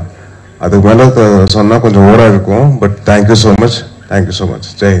 நான் அதுக்கு மேல சொன்னா கொஞ்சம் ஓரா இருக்கும், but thank you so much. Thank you so much.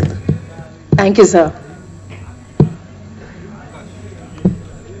 Jai Hind. Thank you sir.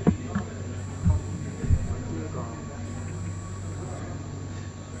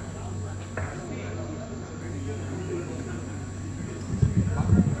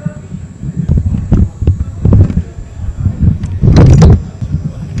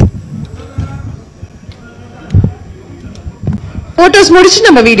 Photos முடிச்சு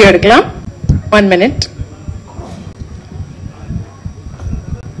நம்ம வீடியோ எடுக்கலாம். 1 minute.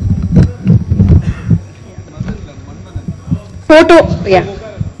 Photo yeah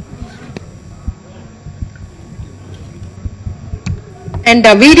and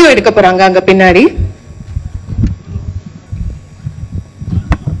video எடுக்க போறாங்க அங்க பின்னாடி.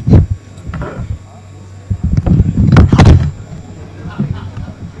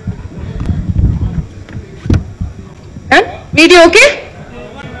 Video okay?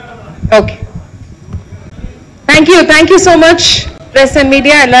 Okay. Thank you so much press and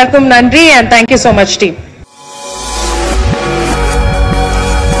media. எல்லாருக்கும் நன்றி and thank you so much team.